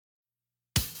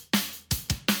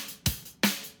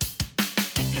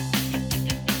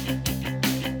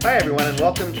Hi, everyone, and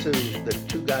welcome to the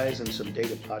Two Guys and Some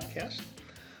Data podcast.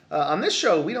 On this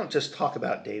show, we don't just talk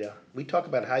about data, we talk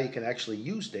about how you can actually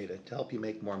use data to help you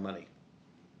make more money.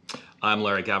 I'm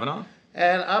Larry Kavanaugh.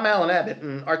 And I'm Alan Abbott,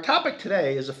 and our topic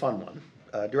today is a fun one,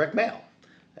 direct mail.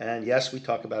 And yes, we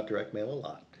talk about direct mail a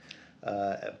lot.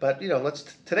 But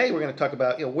today we're going to talk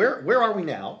about where are we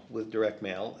now with direct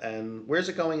mail, and where's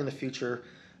it going in the future,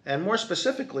 and more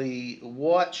specifically,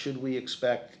 what should we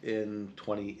expect in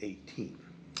 2018?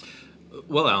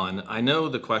 Well, Alan, I know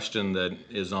the question that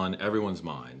is on everyone's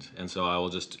mind, and so I will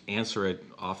just answer it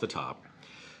off the top.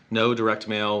 No, direct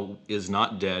mail is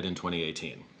not dead in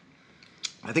 2018.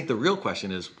 I think the real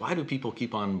question is, why do people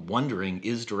keep on wondering,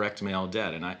 is direct mail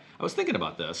dead? And I was thinking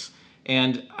about this,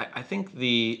 and I think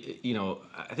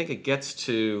I think it gets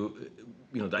to,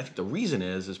 I think the reason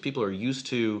is people are used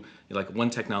to like one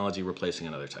technology replacing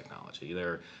another technology.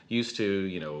 They're used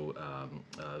to,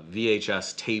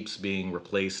 VHS tapes being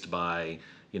replaced by,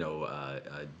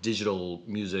 digital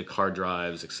music, hard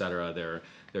drives, etc.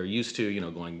 They're used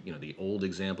to, going, the old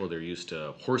example, they're used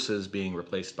to horses being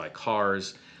replaced by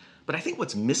cars. But I think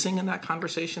what's missing in that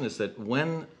conversation is that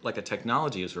when like a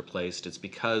technology is replaced, it's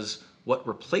because what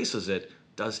replaces it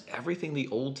does everything the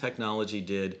old technology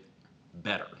did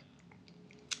better.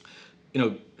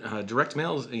 Direct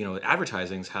mail,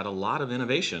 advertising's had a lot of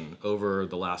innovation over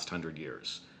the last 100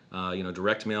 years.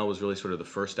 Direct mail was really sort of the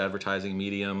first advertising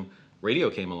medium. Radio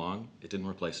came along, it didn't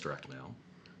replace direct mail.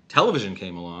 Television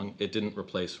came along, it didn't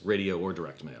replace radio or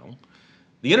direct mail.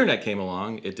 The internet came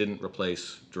along, it didn't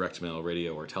replace direct mail,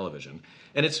 radio, or television.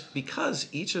 And it's because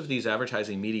each of these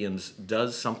advertising mediums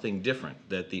does something different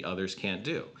that the others can't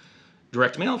do.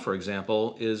 Direct mail, for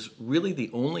example, is really the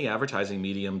only advertising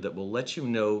medium that will let you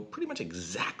know pretty much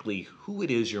exactly who it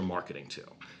is you're marketing to.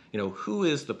 Who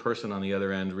is the person on the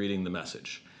other end reading the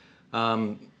message.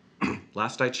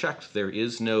 Last I checked, there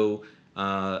is no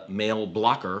mail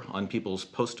blocker on people's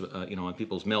on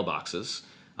people's mailboxes.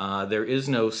 There is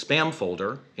no spam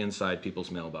folder inside people's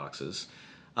mailboxes.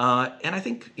 And I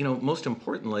think, most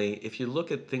importantly, if you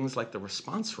look at things like the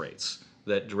response rates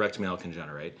that direct mail can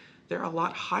generate, they're a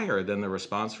lot higher than the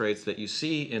response rates that you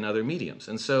see in other mediums.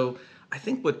 And so I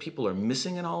think what people are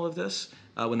missing in all of this,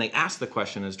 when they ask the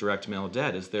question, is direct mail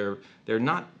dead, is they're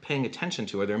not paying attention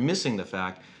to, or they're missing the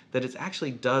fact that it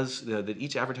actually does, that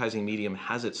each advertising medium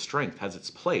has its strength, has its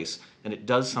place, and it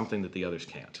does something that the others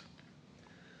can't.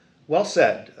 Well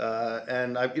said.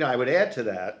 And I would add to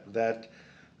that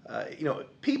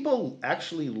people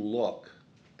actually look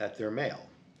at their mail,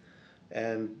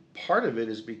 and part of it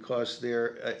is because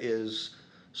there is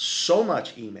so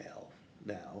much email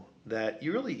now that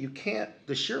you can't,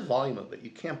 the sheer volume of it, you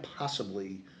can't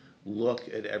possibly look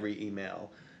at every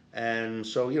email. And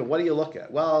so what do you look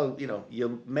at? Well,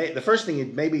 the first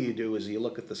thing maybe you do is you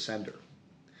look at the sender,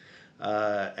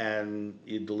 and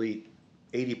you delete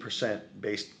 80%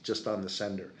 based just on the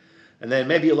sender. And then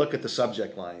maybe you look at the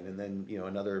subject line, and then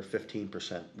another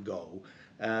 15% go.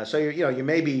 So you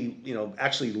may be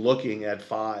actually looking at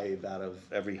 5 out of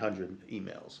every 100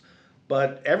 emails.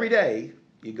 But every day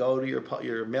you go to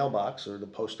your mailbox or the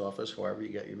post office, however you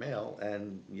get your mail,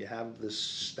 and you have this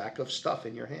stack of stuff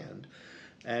in your hand,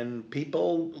 and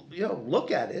people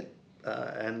look at it,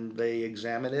 and they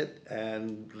examine it,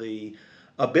 and the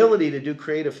ability to do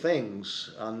creative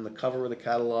things on the cover of the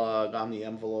catalog, on the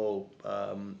envelope,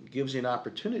 gives you an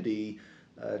opportunity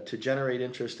to generate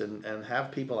interest and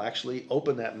have people actually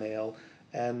open that mail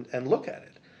and look at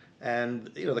it. And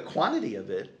the quantity of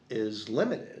it is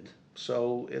limited,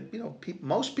 so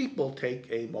most people take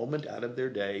a moment out of their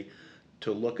day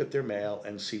to look at their mail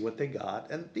and see what they got.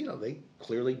 And they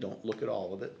clearly don't look at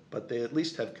all of it, but they at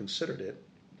least have considered it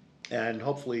and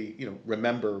hopefully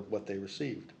remember what they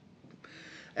received.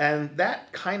 And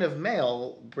that kind of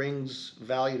mail brings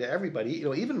value to everybody,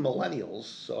 even millennials.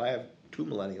 So I have 2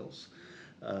 millennials.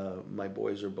 My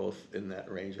boys are both in that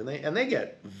range, and they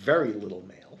get very little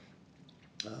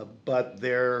mail. But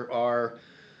there are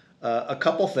a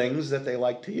couple things that they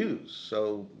like to use.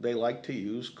 So they like to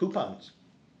use coupons.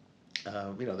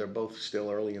 They're both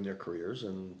still early in their careers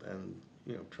and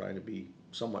trying to be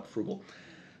somewhat frugal.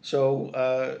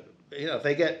 So if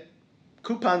they get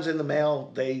coupons in the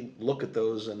mail, they look at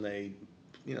those and they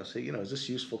say, is this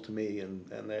useful to me? And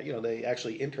they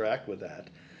actually interact with that.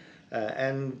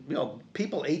 And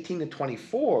people 18 to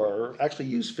 24 actually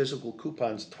use physical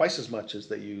coupons twice as much as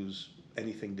they use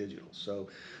anything digital. So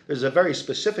there's a very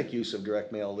specific use of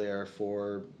direct mail there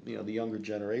for the younger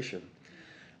generation.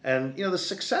 And the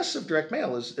success of direct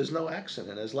mail is no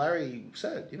accident. As Larry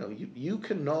said, you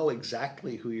can know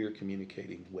exactly who you're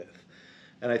communicating with.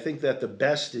 And I think that the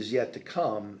best is yet to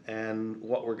come. And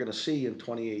what we're going to see in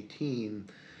 2018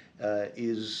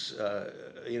 is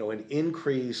an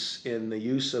increase in the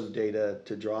use of data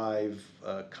to drive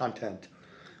content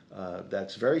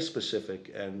that's very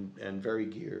specific and very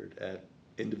geared at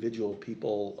individual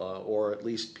people, or at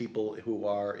least people who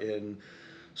are in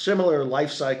similar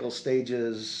life cycle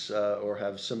stages or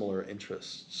have similar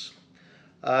interests.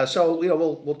 So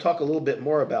we'll talk a little bit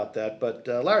more about that. But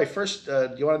Larry, first,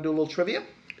 do you want to do a little trivia?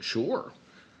 Sure.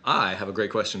 I have a great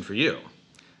question for you.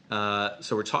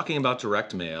 So we're talking about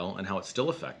direct mail and how it's still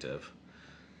effective.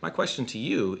 My question to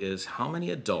you is, how many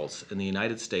adults in the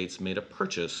United States made a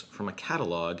purchase from a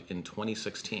catalog in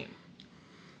 2016?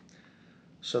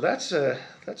 So that's a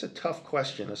tough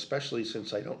question, especially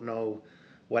since I don't know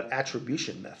what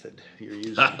attribution method you're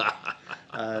using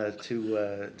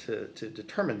to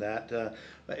determine that.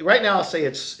 Right now, I'll say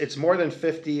it's more than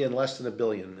 50 and less than a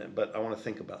billion, but I want to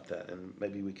think about that, and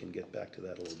maybe we can get back to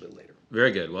that a little bit later.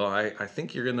 Very good. Well, I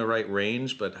think you're in the right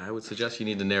range, but I would suggest you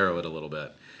need to narrow it a little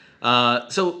bit.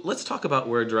 So let's talk about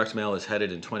where direct mail is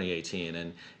headed in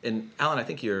 2018. And Alan, I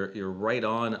think you're right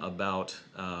on about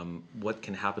what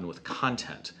can happen with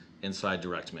content inside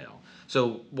direct mail.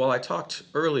 So while I talked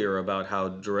earlier about how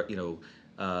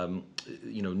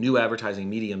new advertising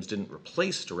mediums didn't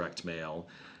replace direct mail,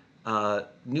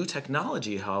 new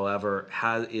technology, however,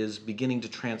 is beginning to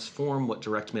transform what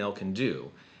direct mail can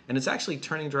do. And it's actually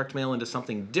turning direct mail into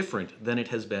something different than it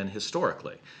has been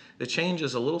historically. The change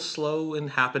is a little slow in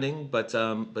happening, but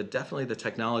definitely the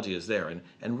technology is there.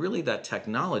 And really that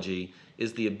technology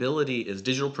is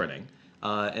digital printing,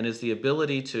 and is the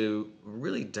ability to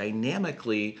really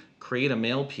dynamically create a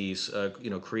mail piece,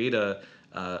 create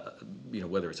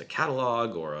whether it's a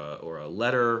catalog or a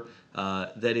letter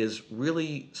that is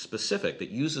really specific, that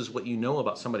uses what you know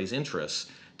about somebody's interests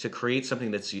to create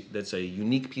something that's a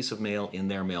unique piece of mail in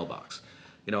their mailbox.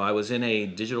 I was in a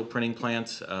digital printing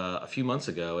plant a few months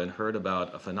ago and heard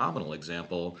about a phenomenal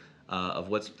example of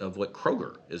what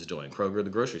Kroger is doing. Kroger, the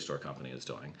grocery store company, is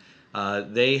doing.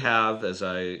 They have, as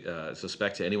I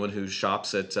suspect anyone who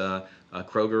shops at a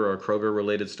Kroger or a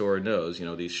Kroger-related store knows,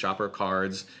 these shopper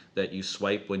cards that you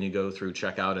swipe when you go through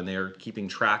checkout, and they're keeping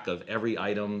track of every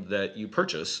item that you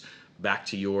purchase back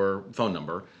to your phone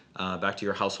number, back to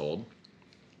your household.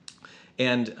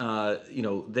 And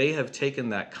they have taken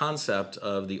that concept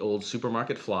of the old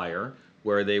supermarket flyer,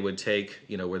 where they would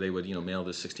mail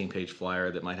this 16-page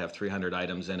flyer that might have 300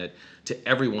 items in it to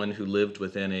everyone who lived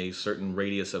within a certain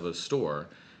radius of a store,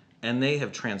 and they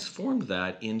have transformed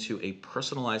that into a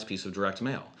personalized piece of direct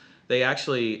mail. They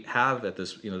actually have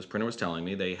this printer was telling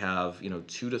me, they have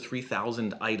 2,000 to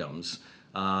 3,000 items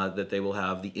that they will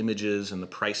have the images and the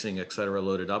pricing, et cetera,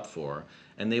 loaded up for.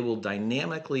 And they will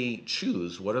dynamically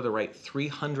choose what are the right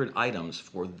 300 items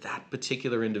for that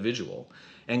particular individual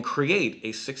and create a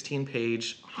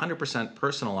 16-page, 100%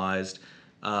 personalized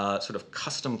sort of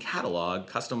custom catalog,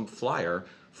 custom flyer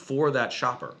for that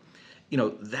shopper.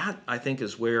 That I think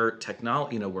is where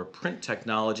where print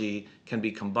technology can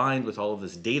be combined with all of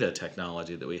this data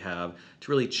technology that we have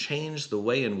to really change the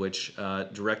way in which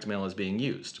direct mail is being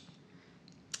used.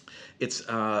 It's,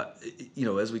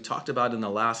 as we talked about in the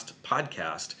last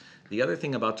podcast, the other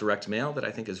thing about direct mail that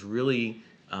I think is really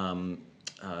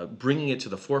bringing it to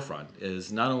the forefront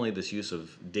is not only this use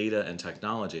of data and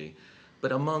technology,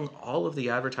 but among all of the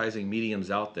advertising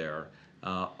mediums out there,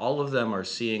 all of them are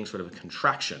seeing sort of a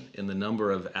contraction in the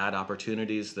number of ad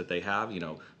opportunities that they have.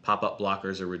 Pop-up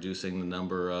blockers are reducing the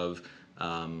number of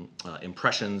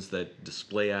impressions that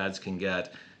display ads can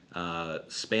get.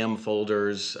 Spam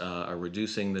folders are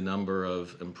reducing the number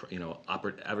of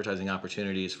advertising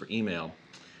opportunities for email.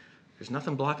 There's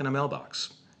nothing blocking a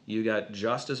mailbox. You got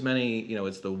just as many,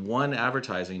 it's the one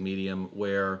advertising medium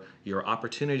where your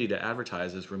opportunity to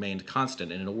advertise has remained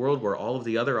constant. And in a world where all of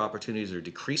the other opportunities are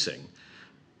decreasing,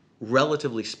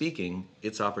 relatively speaking,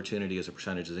 its opportunity as a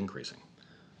percentage is increasing.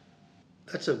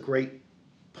 That's a great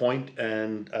point,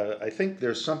 and I think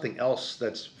there's something else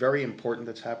that's very important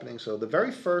that's happening. So the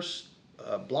very first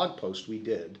blog post we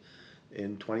did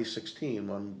in 2016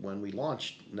 when we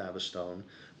launched Navistone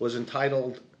was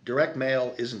entitled "Direct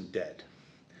Mail Isn't Dead,"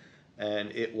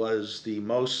 and it was the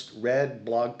most read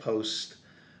blog post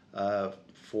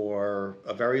for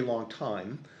a very long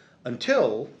time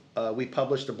until we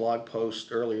published a blog post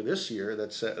earlier this year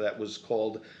that was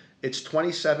called "It's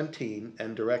 2017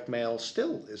 and Direct Mail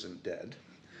Still Isn't Dead."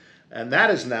 And that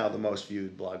is now the most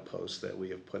viewed blog post that we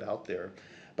have put out there.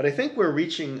 But I think we're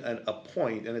reaching a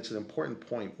point, and it's an important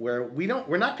point, where we're not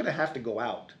going to have to go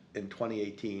out in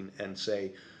 2018 and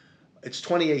say, it's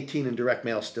 2018 and direct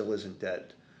mail still isn't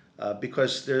dead.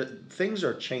 because things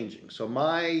are changing. So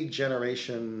my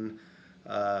generation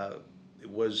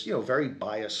was, very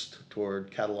biased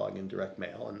toward catalog and direct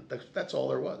mail, and that's all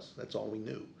there was. That's all we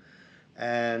knew.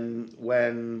 And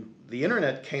when the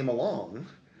internet came along,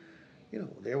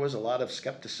 there was a lot of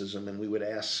skepticism, and we would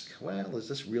ask, well, is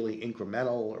this really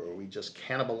incremental, or are we just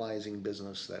cannibalizing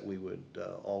business that we would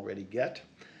already get?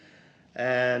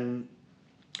 And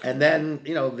then,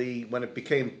 when it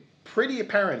became pretty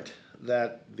apparent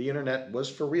that the internet was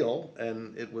for real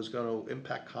and it was going to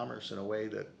impact commerce in a way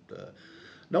that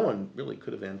no one really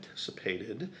could have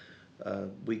anticipated,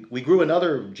 we grew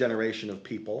another generation of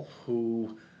people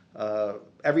who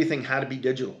everything had to be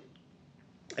digital.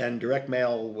 And direct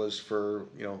mail was for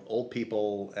old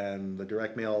people, and the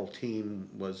direct mail team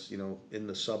was in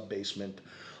the sub basement,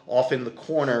 off in the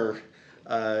corner,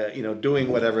 doing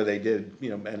whatever they did,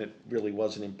 and it really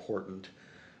wasn't important.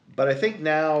 But I think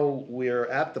now we're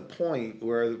at the point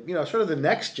where sort of the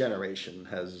next generation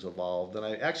has evolved, and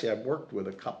I've worked with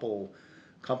a couple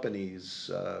companies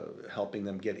helping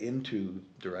them get into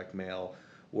direct mail,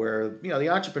 where the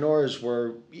entrepreneurs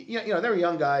were they were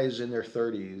young guys in their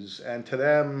 30s, and to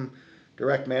them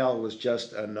direct mail was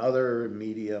just another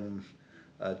medium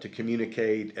to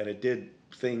communicate, and it did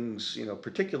things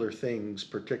particular things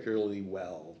particularly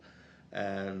well,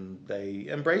 and they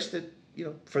embraced it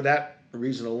for that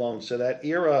reason alone. So that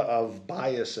era of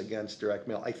bias against direct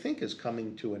mail, I think, is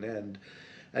coming to an end.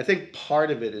 I think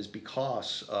part of it is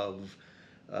because of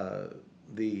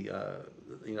the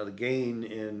gain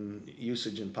in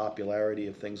usage and popularity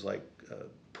of things like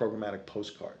programmatic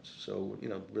postcards. So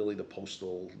really the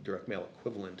postal direct mail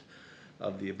equivalent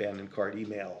of the abandoned cart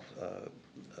email.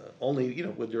 Only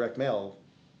with direct mail,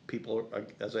 people are,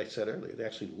 as I said earlier, they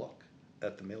actually look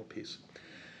at the mail piece.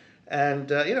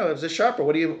 And as a shopper,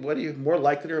 what are you more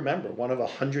likely to remember? One of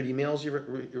 100 emails you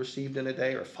received in a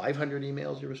day, or 500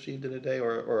 emails you received in a day,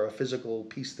 or a physical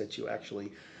piece that you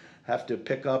actually have to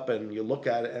pick up and you look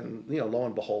at it, and lo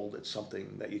and behold, it's something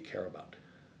that you care about.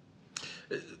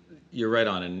 You're right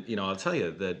on, and I'll tell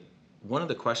you that one of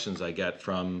the questions I get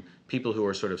from people who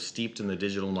are sort of steeped in the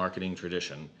digital marketing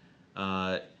tradition,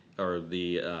 when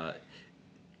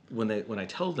I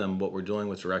tell them what we're doing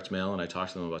with direct mail and I talk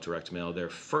to them about direct mail, their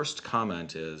first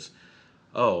comment is,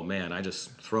 "Oh man, I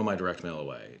just throw my direct mail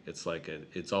away. It's like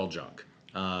it's all junk."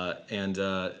 And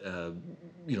of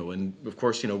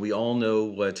course, we all know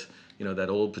what that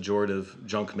old pejorative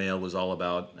junk mail was all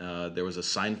about. There was a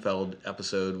Seinfeld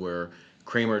episode where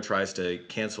Kramer tries to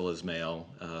cancel his mail.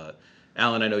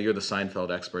 Alan, I know you're the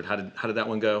Seinfeld expert. How did that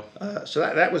one go? So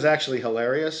that was actually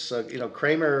hilarious.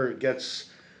 Kramer gets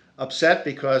upset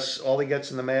because all he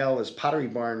gets in the mail is Pottery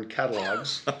Barn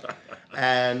catalogs,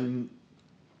 and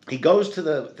he goes to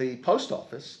the post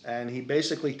office, and he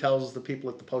basically tells the people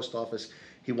at the post office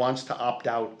he wants to opt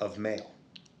out of mail.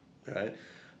 Right?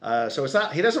 So it's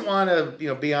not, he doesn't want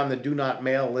to be on the do not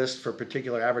mail list for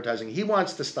particular advertising. He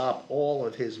wants to stop all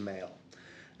of his mail.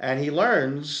 And he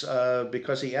learns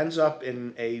because he ends up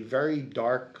in a very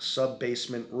dark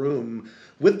sub-basement room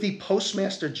with the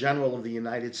Postmaster General of the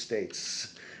United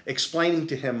States, explaining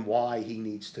to him why he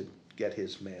needs to get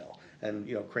his mail. And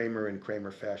Kramer, in Kramer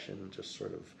fashion, just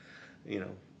sort of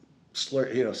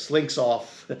slinks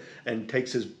off and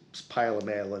takes his pile of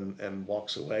mail and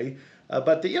walks away.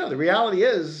 But the reality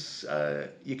is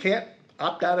you can't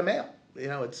opt out of mail.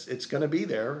 It's going to be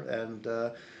there, and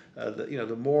the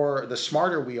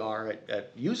smarter we are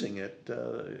at using it,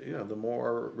 the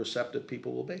more receptive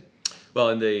people will be. Well,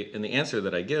 and the answer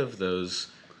that I give those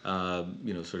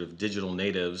sort of digital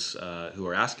natives who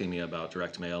are asking me about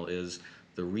direct mail is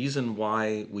the reason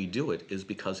why we do it is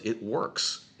because it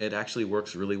works. It actually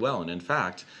works really well, and in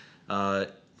fact,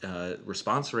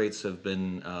 response rates have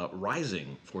been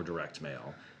rising for direct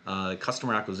mail.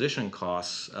 Customer acquisition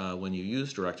costs when you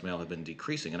use direct mail have been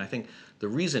decreasing, and I think the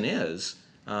reason is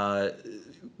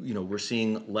we're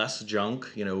seeing less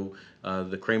junk.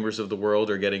 The Kramers of the world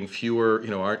are getting fewer.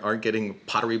 Aren't getting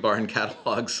Pottery Barn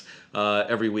catalogs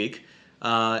every week.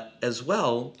 As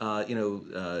well,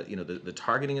 the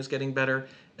targeting is getting better.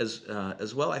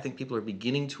 As well, I think people are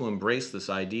beginning to embrace this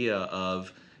idea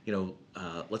of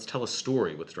let's tell a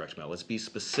story with direct mail. Let's be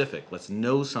specific. Let's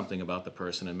know something about the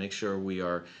person and make sure we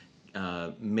are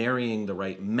marrying the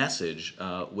right message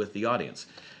with the audience.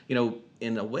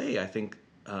 In a way, I think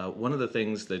one of the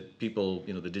things that people,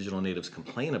 the digital natives,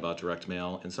 complain about direct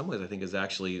mail, in some ways, I think, is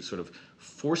actually sort of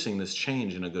forcing this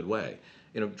change in a good way.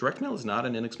 Direct mail is not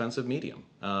an inexpensive medium.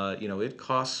 It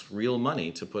costs real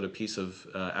money to put a piece of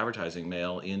advertising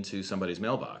mail into somebody's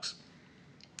mailbox.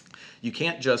 You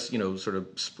can't just, sort of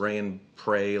spray and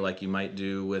pray like you might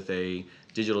do with a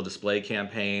digital display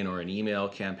campaign or an email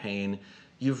campaign,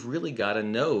 you've really got to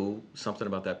know something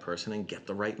about that person and get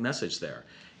the right message there.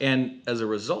 And as a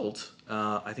result,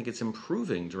 I think it's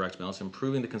improving direct mail. It's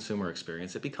improving the consumer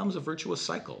experience. It becomes a virtuous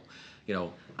cycle.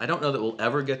 I don't know that we'll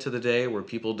ever get to the day where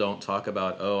people don't talk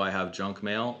about, oh, I have junk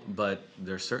mail, but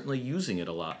they're certainly using it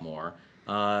a lot more.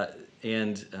 I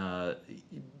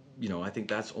think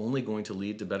that's only going to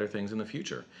lead to better things in the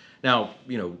future. Now,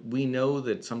 we know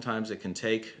that sometimes it can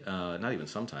take, not even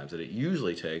sometimes, that it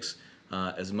usually takes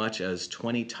as much as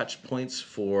 20 touch points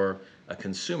for a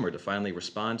consumer to finally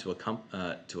respond to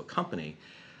a company.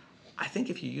 I think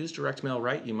if you use direct mail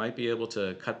right, you might be able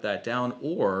to cut that down,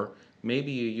 or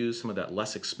maybe you use some of that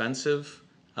less expensive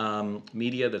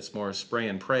media that's more spray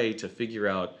and pray to figure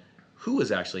out who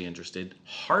is actually interested,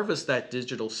 harvest that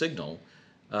digital signal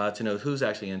to know who's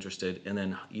actually interested, and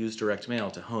then use direct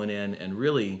mail to hone in and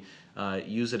really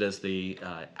use it as the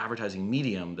advertising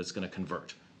medium that's going to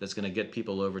convert, that's going to get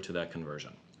people over to that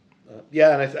conversion.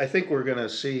 Yeah, and I think we're going to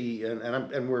see,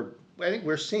 I think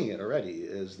we're seeing it already,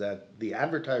 is that the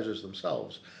advertisers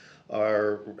themselves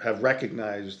have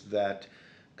recognized that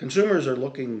consumers are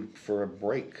looking for a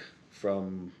break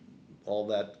from all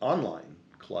that online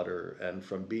clutter and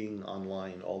from being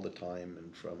online all the time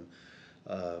and from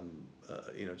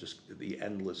just the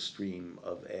endless stream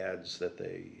of ads that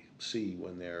they see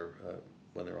when they're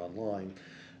online.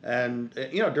 And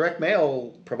direct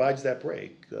mail provides that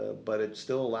break, but it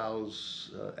still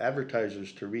allows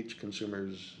advertisers to reach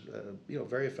consumers,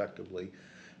 very effectively.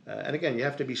 And again, you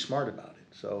have to be smart about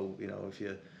it. So if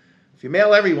you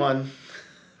mail everyone,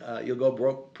 you'll go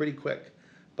broke pretty quick.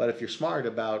 But if you're smart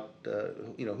about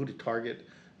who to target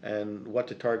and what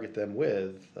to target them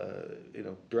with,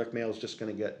 direct mail is just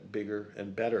going to get bigger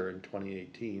and better in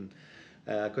 2018.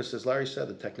 Because as Larry said,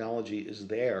 the technology is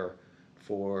there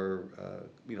for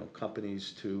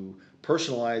companies to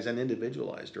personalize and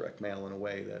individualize direct mail in a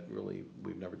way that really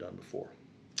we've never done before.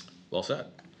 Well said.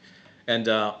 And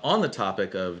on the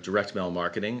topic of direct mail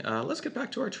marketing, let's get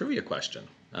back to our trivia question.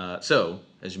 So,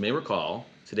 as you may recall,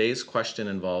 today's question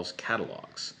involves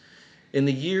catalogs. In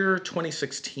the year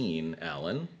 2016,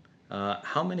 Alan,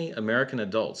 how many American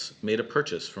adults made a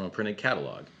purchase from a printed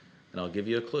catalog? And I'll give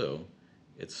you a clue.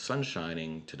 It's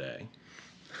sunshining today.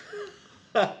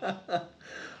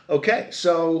 Okay,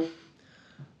 so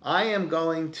I am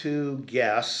going to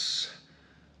guess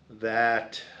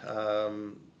that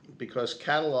because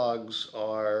catalogs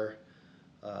are,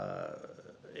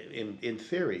 in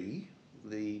theory,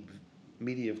 the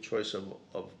media of choice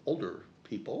of older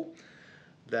people,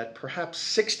 that perhaps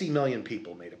 60 million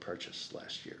people made a purchase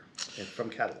last year from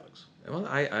catalogs. Well,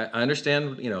 I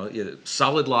understand,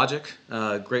 solid logic,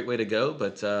 great way to go,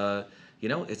 but,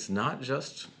 it's not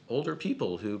just older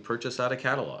people who purchase out of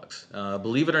catalogs.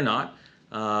 Believe it or not,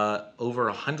 over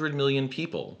 100 million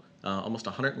people, almost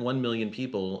 101 million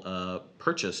people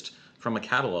purchased from a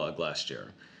catalog last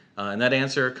year. And that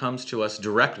answer comes to us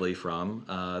directly from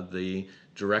the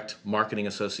Direct Marketing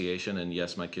Association. And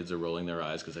yes, my kids are rolling their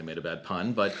eyes because I made a bad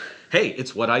pun, but hey,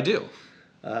 it's what I do.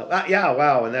 Yeah,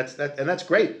 wow, and that's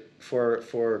great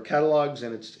for catalogs,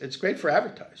 and it's great for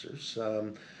advertisers.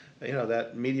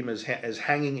 That medium is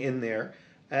hanging in there,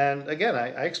 and again,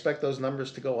 I expect those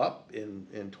numbers to go up in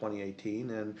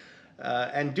 2018,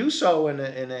 and do so in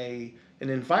an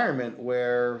environment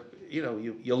where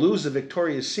you lose the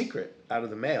Victoria's Secret out of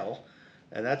the mail,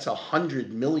 and that's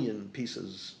 100 million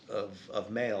pieces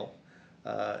of mail,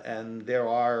 and there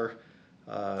are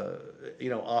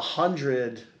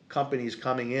 100 companies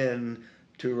coming in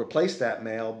to replace that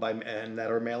mail and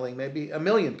that are mailing maybe 1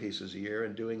 million pieces a year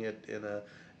and doing it in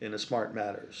a smart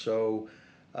manner. So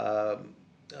I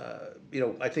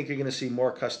think you're going to see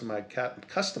more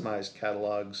customized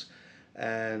catalogs,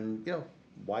 and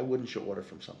why wouldn't you order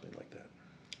from something like that?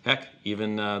 Heck,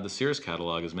 even the Sears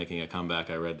catalog is making a comeback,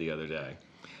 I read the other day.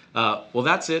 Well,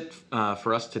 that's it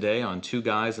for us today on Two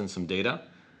Guys and Some Data.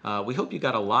 We hope you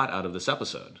got a lot out of this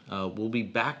episode. We'll be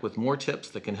back with more tips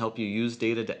that can help you use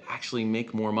data to actually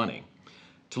make more money.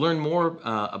 To learn more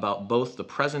about both the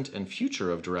present and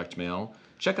future of direct mail,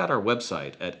 check out our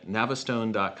website at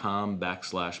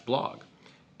navistone.com/blog.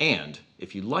 And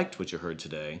if you liked what you heard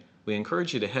today, we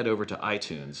encourage you to head over to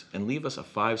iTunes and leave us a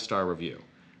 5-star review.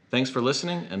 Thanks for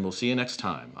listening, and we'll see you next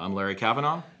time. I'm Larry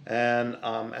Kavanaugh. And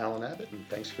I'm Alan Abbott, and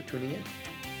thanks for tuning in.